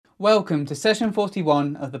Welcome to session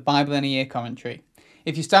 41 of the Bible in a Year commentary.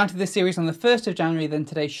 If you started this series on the 1st of January, then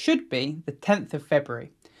today should be the 10th of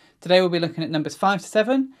February. Today we'll be looking at Numbers 5 to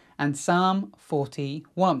 7 and Psalm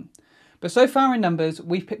 41. But so far in Numbers,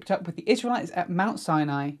 we've picked up with the Israelites at Mount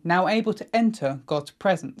Sinai, now able to enter God's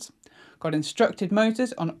presence. God instructed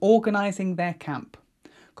Moses on organising their camp.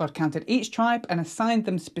 God counted each tribe and assigned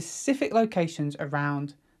them specific locations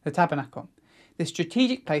around the tabernacle. This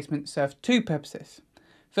strategic placement served two purposes.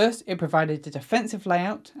 First, it provided a defensive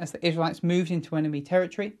layout as the Israelites moved into enemy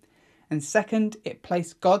territory. And second, it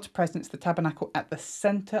placed God's presence, the tabernacle, at the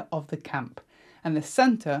centre of the camp and the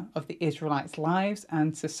centre of the Israelites' lives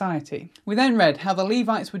and society. We then read how the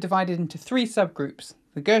Levites were divided into three subgroups: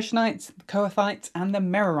 the Gershonites, the Kohathites, and the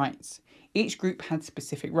Merarites. Each group had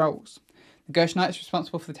specific roles. The Gershonites were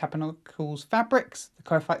responsible for the tabernacle's fabrics, the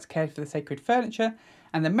Kohathites cared for the sacred furniture,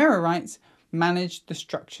 and the Merarites managed the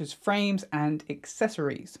structure's frames and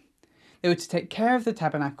accessories. They were to take care of the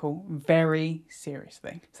tabernacle very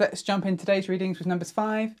seriously. So let's jump in today's readings with Numbers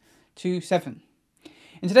 5 to 7.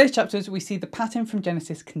 In today's chapters, we see the pattern from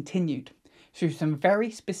Genesis continued through some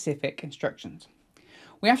very specific instructions.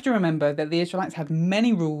 We have to remember that the Israelites had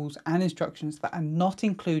many rules and instructions that are not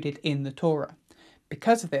included in the Torah.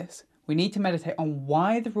 Because of this, we need to meditate on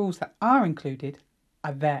why the rules that are included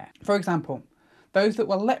are there. For example, those that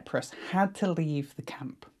were leprous had to leave the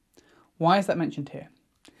camp. Why is that mentioned here?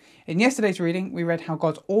 In yesterday's reading, we read how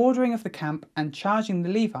God's ordering of the camp and charging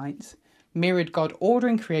the Levites mirrored God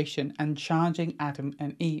ordering creation and charging Adam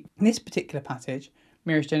and Eve. This particular passage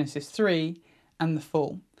mirrors Genesis 3 and the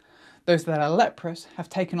fall. Those that are leprous have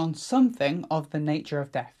taken on something of the nature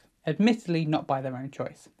of death, admittedly not by their own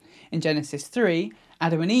choice. In Genesis 3,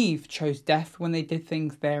 Adam and Eve chose death when they did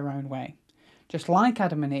things their own way. Just like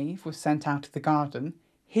Adam and Eve were sent out of the garden,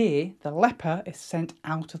 here the leper is sent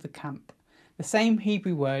out of the camp. The same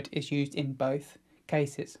Hebrew word is used in both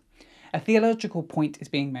cases. A theological point is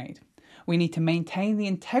being made. We need to maintain the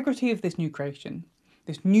integrity of this new creation,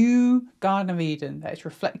 this new Garden of Eden that is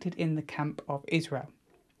reflected in the camp of Israel.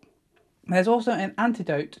 There's also an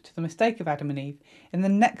antidote to the mistake of Adam and Eve in the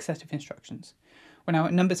next set of instructions. We're now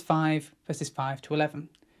at Numbers 5, verses 5 to 11.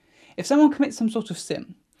 If someone commits some sort of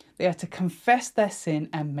sin, they are to confess their sin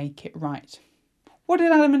and make it right. What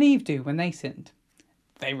did Adam and Eve do when they sinned?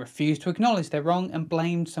 They refused to acknowledge their wrong and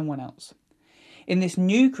blamed someone else. In this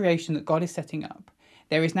new creation that God is setting up,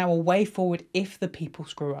 there is now a way forward if the people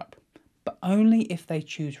screw up, but only if they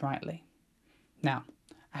choose rightly. Now,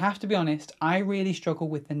 I have to be honest, I really struggle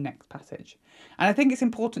with the next passage, and I think it's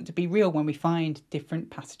important to be real when we find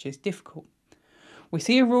different passages difficult. We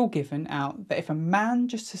see a rule given out that if a man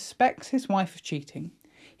just suspects his wife of cheating,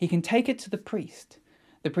 he can take it to the priest.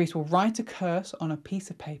 The priest will write a curse on a piece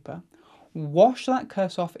of paper, wash that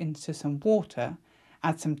curse off into some water,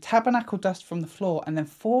 add some tabernacle dust from the floor, and then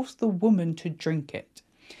force the woman to drink it.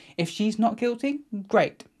 If she's not guilty,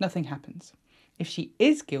 great, nothing happens. If she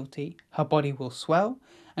is guilty, her body will swell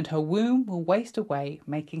and her womb will waste away,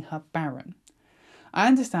 making her barren. I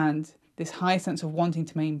understand this high sense of wanting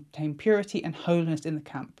to maintain purity and holiness in the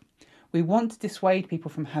camp. We want to dissuade people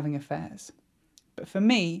from having affairs. But for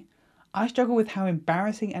me, I struggle with how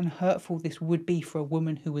embarrassing and hurtful this would be for a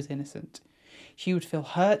woman who was innocent. She would feel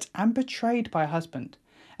hurt and betrayed by her husband,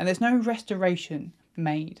 and there's no restoration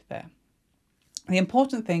made there. The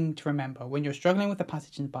important thing to remember when you're struggling with a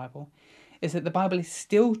passage in the Bible is that the Bible is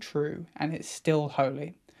still true and it's still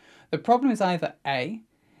holy. The problem is either A,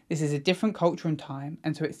 this is a different culture and time,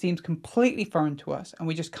 and so it seems completely foreign to us and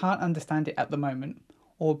we just can't understand it at the moment,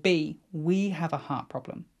 or B, we have a heart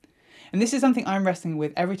problem. And this is something I'm wrestling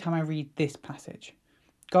with every time I read this passage.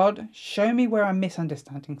 God, show me where I'm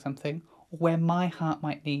misunderstanding something or where my heart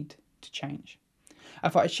might need to change. I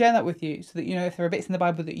thought I'd share that with you so that you know if there are bits in the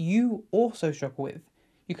Bible that you also struggle with,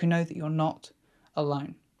 you can know that you're not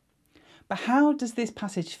alone. But how does this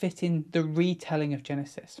passage fit in the retelling of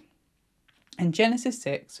Genesis? In Genesis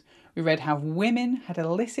 6, we read how women had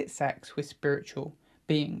illicit sex with spiritual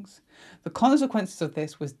beings. The consequences of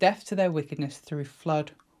this was death to their wickedness through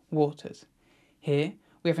flood waters. Here,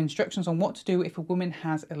 we have instructions on what to do if a woman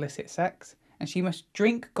has illicit sex, and she must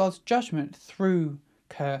drink God's judgment through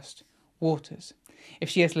cursed waters. If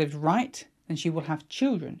she has lived right, then she will have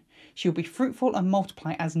children. She will be fruitful and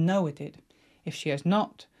multiply as Noah did. If she has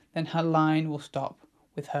not, then her line will stop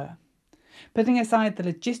with her. Putting aside the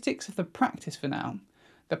logistics of the practice for now,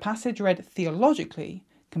 the passage read theologically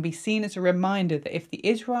can be seen as a reminder that if the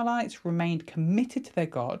Israelites remained committed to their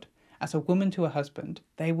God, as a woman to a husband,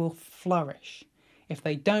 they will flourish. If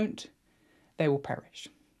they don't, they will perish.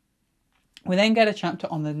 We then get a chapter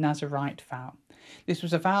on the Nazirite vow. This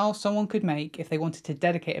was a vow someone could make if they wanted to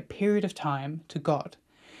dedicate a period of time to God.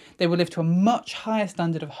 They would live to a much higher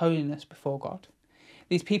standard of holiness before God.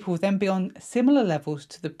 These people would then be on similar levels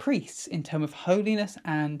to the priests in terms of holiness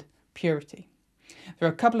and purity. There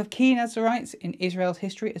are a couple of key Nazarites in Israel's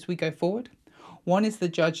history as we go forward. One is the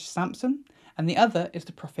judge Samson, and the other is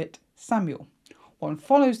the prophet Samuel. One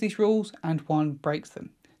follows these rules and one breaks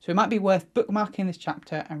them. So it might be worth bookmarking this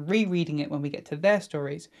chapter and rereading it when we get to their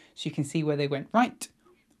stories so you can see where they went right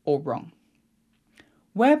or wrong.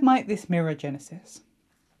 Where might this mirror Genesis?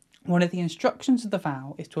 One of the instructions of the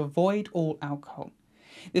vow is to avoid all alcohol.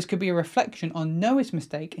 This could be a reflection on Noah's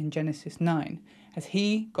mistake in Genesis 9, as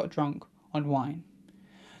he got drunk on wine.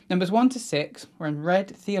 Numbers 1 to 6, when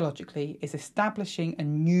read theologically, is establishing a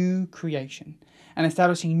new creation and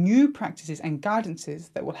establishing new practices and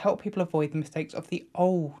guidances that will help people avoid the mistakes of the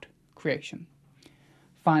old creation.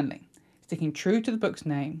 Finally, sticking true to the book's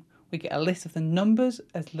name, we get a list of the numbers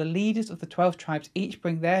as the leaders of the 12 tribes each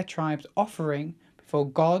bring their tribe's offering before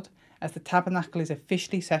God as the tabernacle is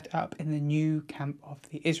officially set up in the new camp of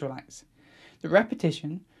the Israelites. The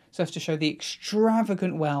repetition serves to show the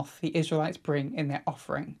extravagant wealth the Israelites bring in their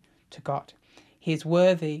offering to God. He is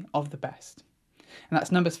worthy of the best. And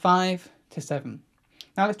that's Numbers 5 to 7.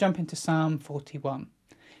 Now let's jump into Psalm 41.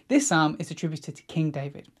 This psalm is attributed to King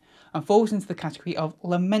David and falls into the category of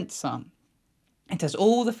lament psalm. It has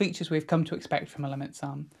all the features we've come to expect from a lament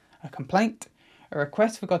psalm: a complaint, a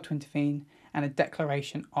request for God to intervene, and a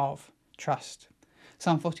declaration of trust.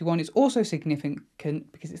 Psalm 41 is also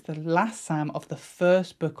significant because it's the last psalm of the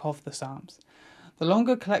first book of the Psalms. The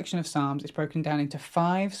longer collection of psalms is broken down into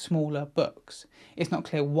 5 smaller books. It's not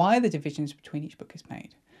clear why the divisions between each book is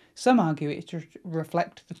made. Some argue it to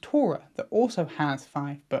reflect the Torah that also has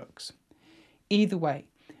 5 books. Either way,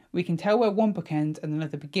 we can tell where one book ends and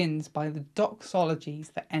another begins by the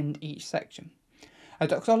doxologies that end each section. A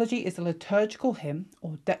doxology is a liturgical hymn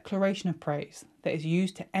or declaration of praise that is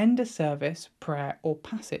used to end a service, prayer, or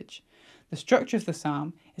passage. The structure of the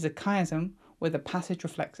psalm is a chiasm where the passage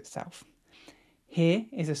reflects itself. Here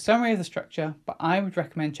is a summary of the structure, but I would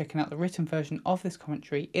recommend checking out the written version of this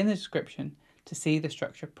commentary in the description to see the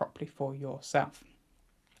structure properly for yourself.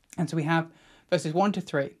 And so we have verses 1 to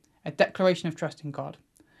 3, a declaration of trust in God.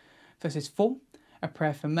 Verses 4, a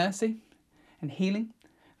prayer for mercy and healing.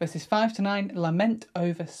 Verses 5 to 9, lament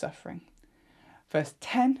over suffering. Verse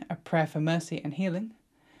 10, a prayer for mercy and healing.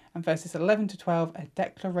 And verses 11 to 12, a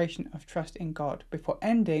declaration of trust in God, before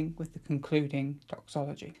ending with the concluding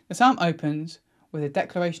doxology. The psalm opens with a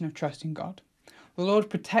declaration of trust in God. The Lord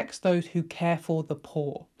protects those who care for the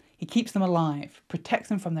poor. He keeps them alive, protects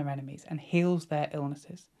them from their enemies, and heals their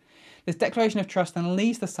illnesses. This declaration of trust then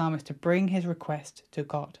leads the psalmist to bring his request to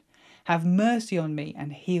God. Have mercy on me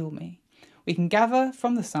and heal me. We can gather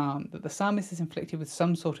from the psalm that the psalmist is inflicted with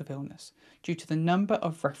some sort of illness due to the number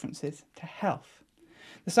of references to health.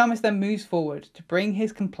 The psalmist then moves forward to bring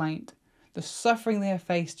his complaint, the suffering they have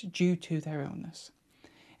faced due to their illness.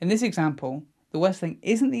 In this example, the worst thing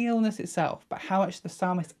isn't the illness itself, but how much the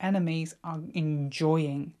psalmist's enemies are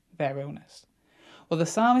enjoying their illness. While the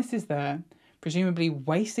psalmist is there, presumably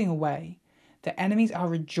wasting away, the enemies are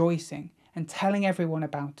rejoicing and telling everyone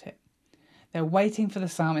about it. They're waiting for the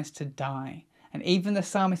psalmist to die, and even the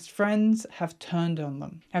psalmist's friends have turned on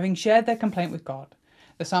them. Having shared their complaint with God,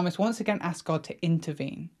 the psalmist once again asks God to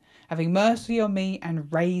intervene, having mercy on me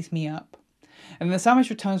and raise me up. And the psalmist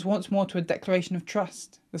returns once more to a declaration of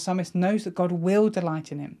trust. The psalmist knows that God will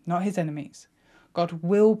delight in him, not his enemies. God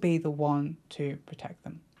will be the one to protect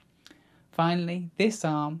them. Finally, this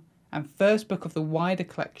psalm, and first book of the wider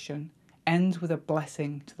collection, ends with a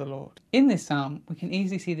blessing to the Lord. In this psalm, we can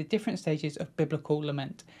easily see the different stages of biblical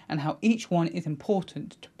lament and how each one is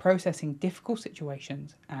important to processing difficult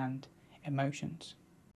situations and emotions.